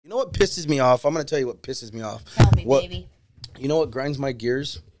know what pisses me off? I'm going to tell you what pisses me off. Tell me, baby. You know what grinds my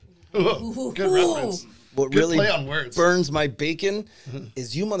gears? Good reference. What Good really play on words. burns my bacon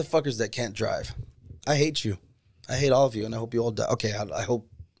is you motherfuckers that can't drive. I hate you. I hate all of you, and I hope you all die. Okay, I hope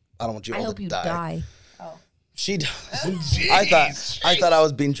I don't want you all to die. I hope you die. Oh. She I thought I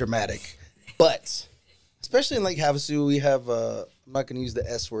was being dramatic. But especially in Lake Havasu, we have I'm not going to use the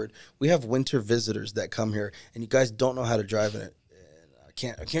S word. We have winter visitors that come here, and you guys don't know how to drive in it.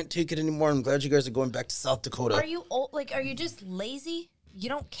 And I can't take it anymore. I'm glad you guys are going back to South Dakota. Are you old? Like, are you just lazy? You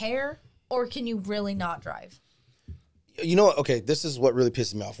don't care, or can you really not drive? You know what? Okay, this is what really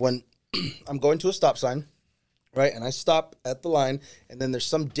pisses me off. When I'm going to a stop sign, right, and I stop at the line, and then there's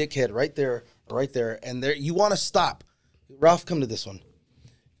some dickhead right there, and there you want to stop. Ralph, come to this one.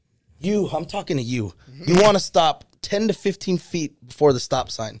 I'm talking to you. You want to stop 10 to 15 feet before the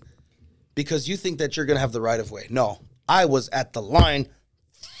stop sign because you think that you're going to have the right of way. No, I was at the line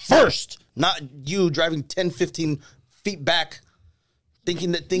first, not you driving 10, 15 feet back,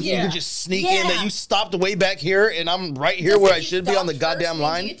 thinking you could just sneak in, that you stopped way back here and I'm right here where I should be on the goddamn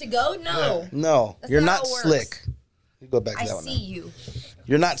line. You get to go? No. No, you're not slick. You go back to I that one. see you.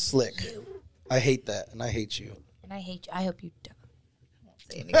 You're not slick. I hate that, and I hate you. And I hate you. I hope you die.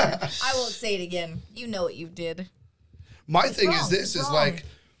 Say it again. I won't say it again. You know what you did. My thing is this is like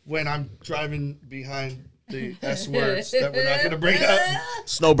when I'm driving behind the S words that we're not going to bring up.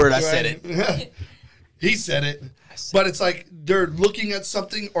 Snowbird, I said it. He said it. But it's like they're looking at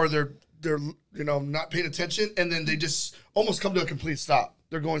something or they're not paying attention and then they just almost come to a complete stop.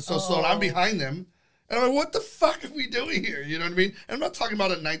 They're going so slow and I'm behind them. And I'm like, what the fuck are we doing here? You know what I mean? And I'm not talking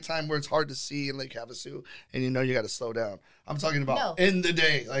about at nighttime where it's hard to see in Lake Havasu and you got to slow down. I'm talking about in the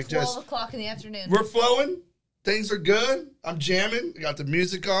day. Like 12 o'clock in the afternoon. We're flowing. Things are good. I'm jamming. I got the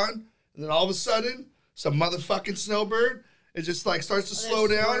music on. And then all of a sudden, some motherfucking snowbird, it just like starts to slow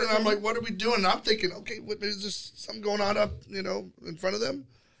down. And I'm like, what are we doing? And I'm thinking, okay, is there something going on up, in front of them?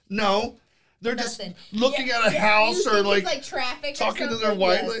 No. They're just looking at a house or like traffic talking to their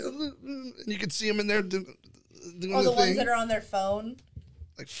wife. Like, and you can see them in there doing or the ones that are on their phone.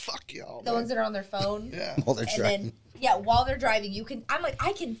 Like, fuck y'all. The ones that are on their phone. Yeah. While they're driving. While they're driving,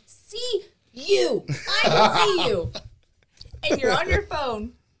 I can see you. I can see you. And you're on your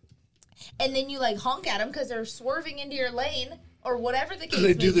phone. And then you like honk at them because they're swerving into your lane or whatever the case may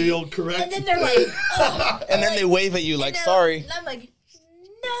be. They do the old correct. And then they're like, and then they wave at you like, sorry. And I'm like,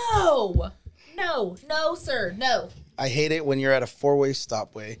 no, sir, no. I hate it when you're at a four-way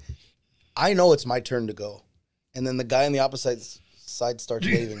stopway. I know it's my turn to go. And then the guy on the opposite side starts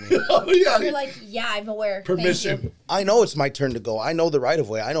waving me. You're like, yeah, I'm aware. Permission. I know it's my turn to go. I know the right of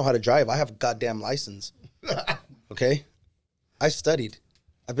way. I know how to drive. I have a goddamn license. Okay? I studied.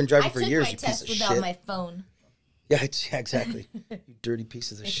 I've been driving for years, you piece of shit. I took my test without my phone. Yeah, exactly. You dirty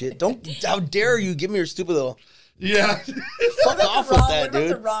pieces of shit. How dare you give me your stupid little... Yeah. Fuck off with that, dude. What about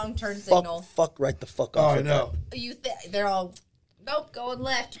the wrong turn signal? Fuck right the fuck off with that. They're all, nope, going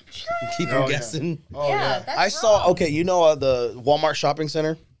left. Keep guessing. Oh, yeah. That's I saw, the Walmart shopping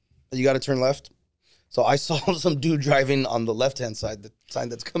center? You got to turn left? So I saw some dude driving on the left-hand side, the sign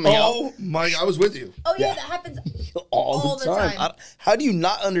that's coming out. Oh, my, I was with you. Oh, yeah, that happens all the time. How do you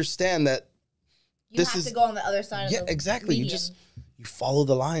not understand that you have to go on the other side of the exactly. median. You follow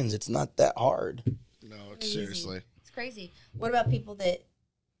the lines. It's not that hard. No, it's seriously. It's crazy. What about people that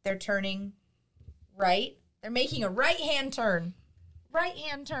they're turning right? They're making a right-hand turn.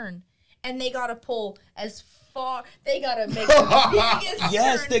 And they got to pull as far. They got to make the biggest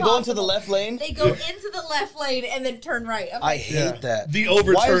Yes, they possible. go into the left lane. They go into the left lane and then turn right. I hate that. The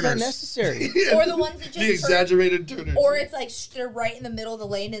overturners. Why is that necessary? Or the ones that just the exaggerated turners. Or it's like they're right in the middle of the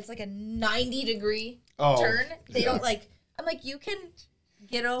lane. And it's like a 90-degree turn. They don't like. I'm like, you can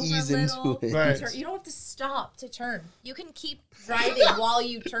get over ease a little. into it. Right. You don't have to stop to turn. You can keep driving while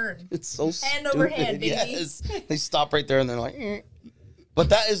you turn. It's so hand stupid. over hand, baby. Yes. They stop right there and they're like, eh. But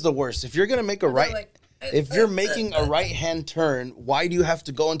that is the worst. If you're gonna make a if you're making a right-hand turn, why do you have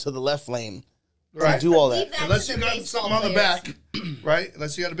to go into the left lane? Right. Do all that. Unless you got something on the back, right?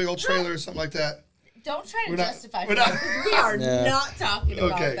 Unless you got a big old trailer or something like that. Don't try to justify that. We are not talking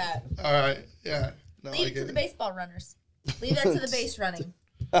about that. All right. Yeah. No, Leave it to the baseball runners. Leave that to the base running.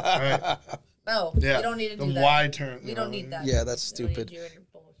 All right. No, you don't need to do that. The wide turn. We don't need that. Yeah, that's stupid.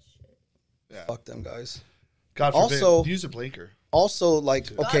 Yeah. Fuck them guys. God forbid. Also, use a blinker. Also,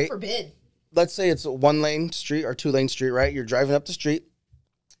 like, okay. God forbid. Let's say it's a one-lane street or two-lane street, right? You're driving up the street.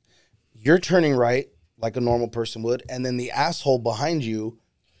 You're turning right like a normal person would, and then the asshole behind you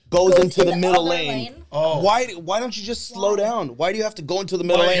goes into the in middle other lane. Oh. Why don't you just slow down? Why do you have to go into the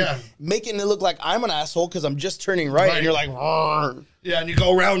middle Why, lane, yeah. making it look like I'm an asshole because I'm just turning right, and you're like, "Rrr." Yeah, and you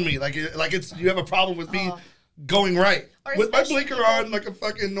go around me like it's you have a problem with me going right Or with my especially blinker on like a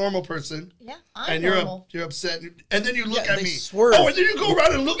fucking normal person. Yeah, I'm And normal. you're upset, and then you look Yeah, at they me. swerve. Oh, and then you go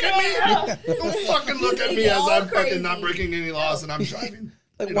around and look at me. Don't fucking look at me You're as all I'm crazy. fucking not breaking any laws and I'm driving.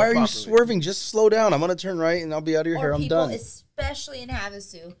 Like, you why know, are you properly. swerving? Just slow down. I'm gonna turn right, and I'll be out of your hair. Or I'm people, done. especially in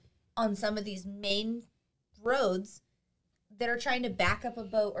Havasu, on some of these main roads that are trying to back up a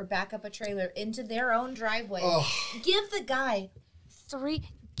boat or back up a trailer into their own driveway. Ugh.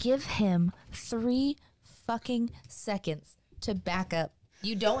 Give him 3 fucking seconds to back up.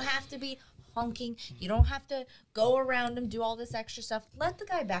 You don't have to be honking. You don't have to go around him, do all this extra stuff. Let the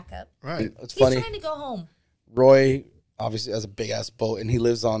guy back up. Right. It's He's funny. trying to go home. Roy obviously has a big ass boat, and he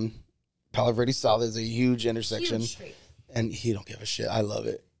lives on Palo Verde South. It's a huge intersection, Huge street. and he don't give a shit. I love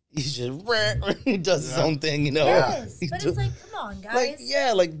it. He's just he does his own thing, you know. Yes, He's but do- it's like, come on,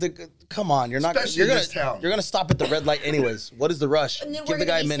 guys. like come on, you're not Especially you're in gonna this town. you're gonna stop at the red light anyways. What is the rush? And then Give the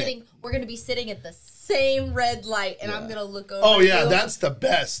guy a minute. We're gonna be sitting at the same red light, and I'm gonna look over. Oh at yeah, you. that's the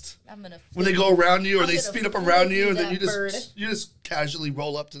best. I'm gonna. When they go around you or I'm they gonna speed up flip around you you, and then that you just casually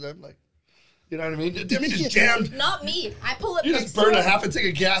roll up to them like, you know what I mean? I mean, just jammed. Not me. I pull up. You next just burn to a him. half a tank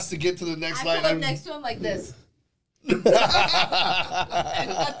of gas to get to the next I light. pull up next to him like this. And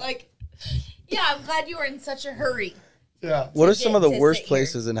I'm like, yeah, I'm glad you were in such a hurry. Yeah. What are some of the get to worst sit here.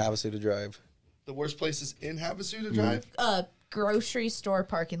 places in Havasu to drive? The worst places in Havasu Mm-hmm. to drive? Grocery store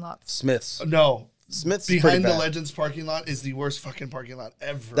parking lots. Smith's. No. Smith's is pretty Behind the bad. Legends parking lot is the worst fucking parking lot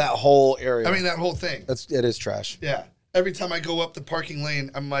ever. That whole area. I mean, that whole thing. it is trash. Yeah. Every time I go up the parking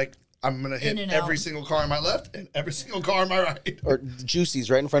lane, I'm like, I'm going to hit In and every out. single car on my left and every single car on my right. Or Juicy's,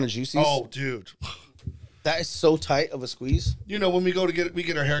 right in front of Juicy's. Oh, dude. That is so tight of a squeeze. You know, when we go to we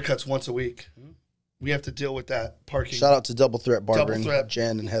get our haircuts once a week. We have to deal with that parking. Shout out to Double Threat Barbering. Double Threat.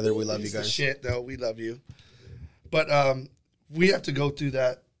 Jen and Heather, we love you Piece of guys. shit, though. We love you. But we have to go through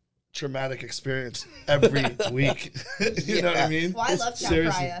that traumatic experience every week. You know what I mean? Well, I love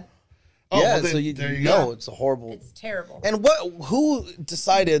Seriously. Chapraya. Oh, Yeah, well, then, so you there you know go. it's a horrible. It's terrible. And who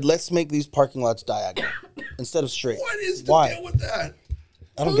decided let's make these parking lots diagonal instead of straight? What is the Why? deal with that?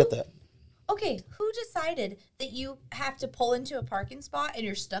 I don't get that. Okay, who decided that you have to pull into a parking spot and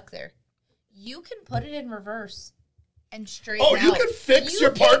you're stuck there? You can put it in reverse and straight. Oh, you can fix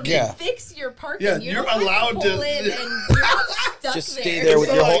your parking. Yeah. Fix your parking. Yeah, you you're don't have allowed to- pull in and you're not stuck Just there. stay there with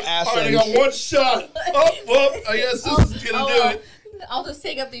It's your not whole like, ass all right, I end. got one shot. Oh, well, I guess this is going to do it. I'll just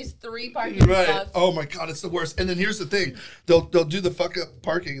take up these 3 parking Right. spots. Oh my God, it's the worst. And then here's the thing: they'll do the fuck up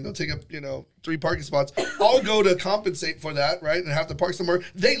parking. They'll take up 3 parking spots. I'll go to compensate for that, right, and have to park somewhere.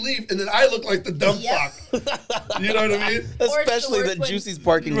 They leave, and then I look like the dumb Yep. fuck. You know what I mean? Or it's the Especially worst the when- Juicy's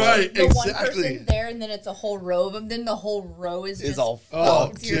parking lot. Right. The one Exactly. person's there, and then it's a whole row of them. Then the whole row is just all Oh,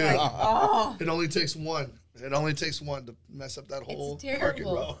 fucked. You're like, dude. oh, It only takes one. It only takes one to mess up that whole it's parking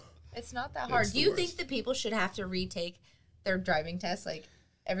row. terrible. It's not that hard. It's Do the you worst. think that people should have to retake their driving test like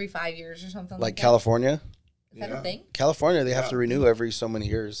every 5 years or something Like that? California. Is that Yeah. a thing? California, they have Yeah. to renew every so many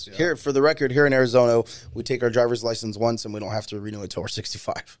years. Here, for the record, here in Arizona, we take our driver's license once and we don't have to renew it till we're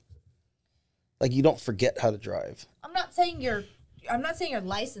 65. Like, you don't forget how to drive. I'm not saying your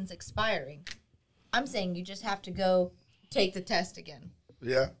license expiring. I'm saying you just have to go take the test again.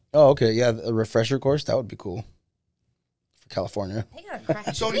 Yeah. Oh, okay. Yeah, a refresher course, that would be cool. For California. They gotta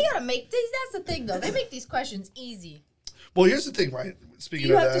crack. So- they gotta make these. That's the thing, though. They make these questions easy. Well, here's the thing, right? Do Speaking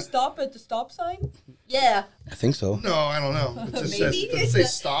you of have that, to stop at the stop sign? Yeah. I think so. no, I don't know. It just says, Maybe. does it say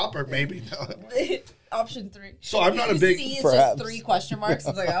stop or maybe no? Option 3. So I'm not a big. C is Perhaps. just 3 question marks.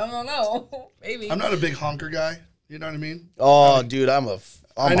 It's like, I don't know. Maybe. I'm not a big honker guy. You know what I mean? Oh, dude, I'm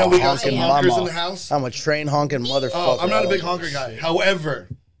I know we got honking some honkers mama. in the house. I'm a train honking motherfucker. Oh, I'm not a big honker guy. However,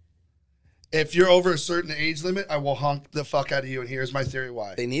 if you're over a certain age limit, I will honk the fuck out of you. And here's my theory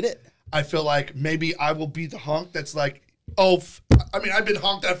why. They need it. I feel like maybe I will be the honk that's like, oh, I mean, I've been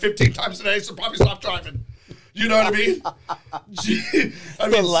honked at 15 times today, so probably stop driving. You know what I mean? I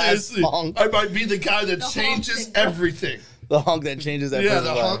mean, last seriously, honk. I might be the guy that changes honking. everything. The honk that changes that Yeah, person's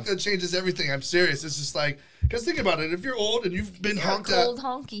the life. honk that changes everything. I'm serious. It's just like, because think about it. If you're old and you've been honked at, Cold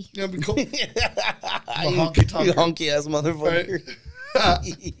honky. you know, be cold. You honky tonker. honky ass motherfucker.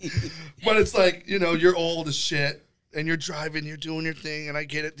 But it's like, you're old as shit and you're driving, you're doing your thing. And I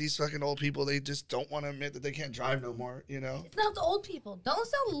get it. These fucking old people, they just don't want to admit that they can't drive no more, It's not the old people. Don't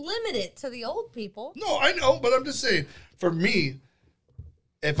limit it to the old people. No, I know, but I'm just saying, for me,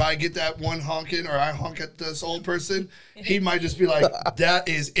 if I get that one honking or I honk at this old person, he might just be like, that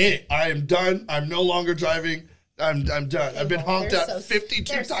is it. I am done. I'm no longer driving. I'm done. I've been honked They're at so-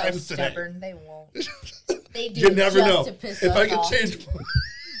 52 they're times so today. stubborn. They won't. They do You it never just know. to piss If us I could off. change.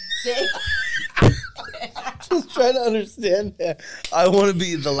 They- Just trying to understand. I want to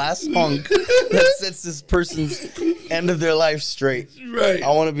be the last honk that sets this person's end of their life straight. Right. I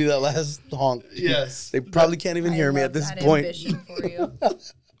want to be that last honk. Yes. They probably can't even I hear me love at this that point. ambition for you.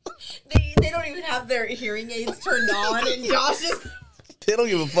 They don't even have their hearing aids turned on, and Josh is They don't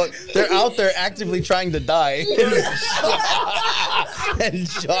give a fuck. They're out there actively trying to die. And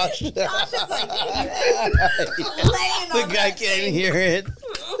Josh, Josh is like laying the on guy that can't thing. hear it.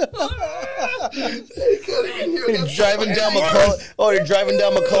 You're You're driving down McCullough. Oh, you're driving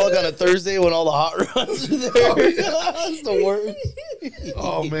down McCullough on a Thursday when all the hot runs are there. That's the worst.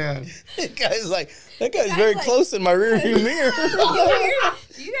 Oh man. That guy's like, that guy's Guy's very like- close in my rearview mirror.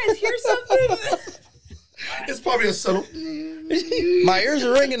 Do you guys hear something? It's probably a subtle. My ears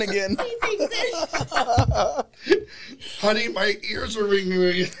are ringing again. He thinks it. Honey, my ears are ringing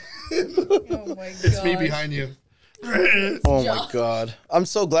again. Oh my god. It's me behind you. Oh my god. I'm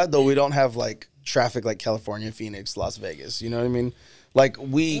so glad though we don't have like traffic like California, Phoenix, Las Vegas. You know what I mean? Like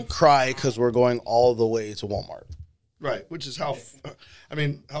we cry because we're going all the way to Walmart. Right, which is how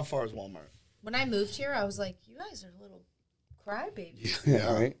far is Walmart? When I moved here, I was like, you guys are little crybabies.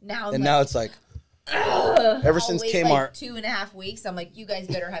 Yeah, right. Now I'm And like, now it's like ever I'll since wait, Kmart. like 2.5 weeks, I'm like, you guys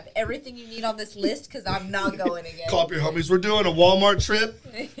better have everything you need on this list because I'm not going again. Call up your homies. We're doing a Walmart trip.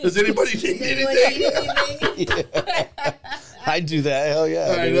 Does anybody need Does anyone anything? need anything? I do that. Hell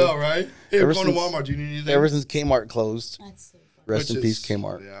yeah. I dude. know, right? Hey, Ever we're going to since- Walmart. Do you need anything? Ever since Kmart closed. That's so funny. Rest Which in peace, is-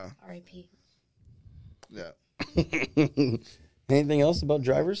 Kmart. Yeah, R.I.P. yeah. Anything else about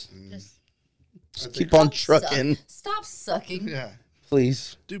drivers? Just Just keep on suck. trucking, Stop sucking. Yeah.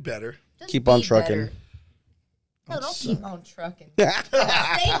 please. Do better. Just Keep on be trucking. better. No, don't keep on trucking.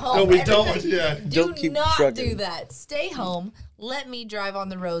 Stay home. No, we don't. Everybody- Yeah. Do Don't keep not trucking. do that. Stay home. Let me drive on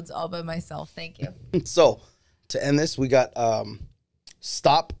the roads all by myself. Thank you. So, to end this, we got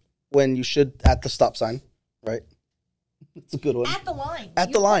stop when you should at the stop sign, right? It's a good one. At the line. At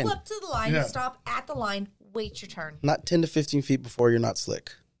You the line. Pull up to the line. Yeah. Stop at the line. Wait your turn. Not 10 to 15 feet before you're not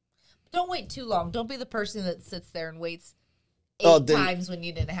slick. Don't wait too long. Don't be the person that sits there and waits Oh, eight then- times when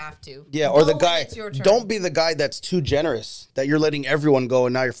you didn't have to. Yeah, or the Go when guy. it's your turn. Don't be the guy that's too generous, that you're letting everyone go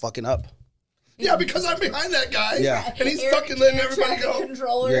and now you're fucking up. Yeah, because I'm behind that guy. Yeah. And he's Air- fucking letting air everybody traffic go.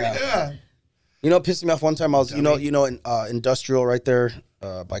 Controller. Yeah. Yeah. You know, it pissed me off one time. I was, Dummy. in industrial right there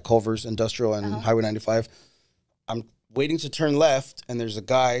by Culver's Industrial and Highway 95. I'm waiting to turn left, and there's a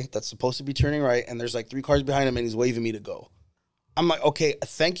guy that's supposed to be turning right, and there's like 3 cars behind him, and he's waving me to go. I'm like, okay,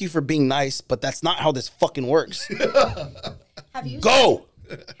 thank you for being nice, but that's not how this fucking works. Have you Go!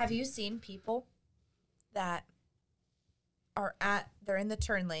 Have you seen people that they're in the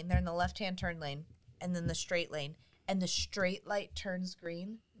turn lane, they're in the left-hand turn lane, and then the straight lane, and the straight light turns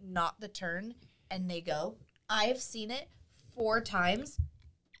green, not the turn, and they go? I have seen it 4 times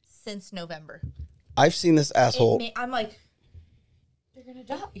since November. I've seen this asshole. I'm like, you're gonna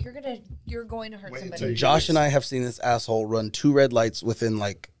die. You're going to hurt Wait until somebody. you- Josh and I have seen this asshole run 2 red lights within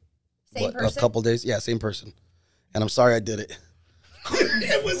like Same a person. couple days. Yeah, same person. And I'm sorry I did it.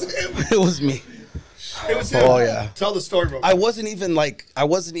 It was him. It was me. It was him. Oh, yeah. Tell the story, bro. I wasn't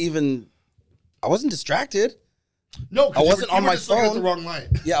distracted. No, 'cause I wasn't you were on my just looking at phone. the wrong light.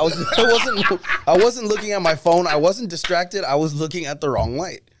 Yeah, I wasn't looking at my phone. I wasn't distracted. I was looking at the wrong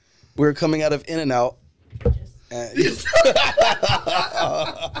light. We were coming out of In-N-Out.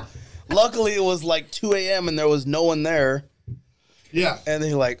 Luckily, it was like 2 a.m. and there was no one there. Yeah. And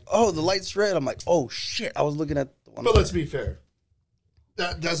they're like, "Oh, the light's red." I'm like, "Oh shit!" I was looking at the one. But let's be fair.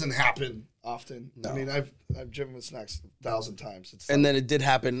 That doesn't happen often. No. I mean, I've driven with Snacks 1,000 times. It's And then it did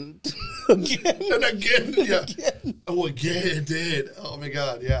happen again. and again, yeah. Oh, again, it did. Oh my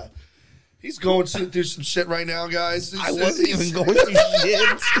God, yeah. He's going through some shit right now, guys. I wasn't even going through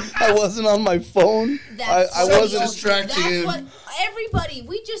shit. I wasn't on my phone. I what wasn't you- distracting That's him. what everybody.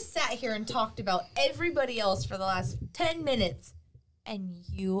 We just sat here and talked about everybody else for the last 10 minutes, and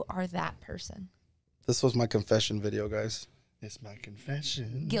you are that person. This was my confession video, guys. It's my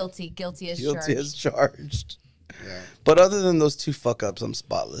confession. Guilty as Guilty charged. as charged. Yeah. But other than those 2 fuck ups, I'm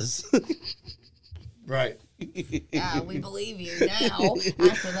spotless. Right. We believe you now.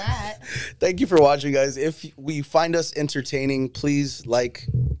 After that, Thank you for watching, guys. If we find us entertaining, please like,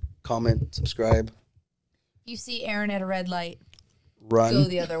 comment, subscribe, you see Aaron at a red light. run, Go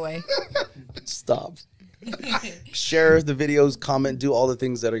the other way. stop. Share the videos, comment, do all the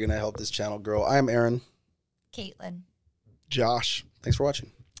things that are going to help this channel grow. I'm Aaron. Caitlin. Josh. Thanks for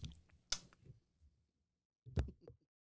watching.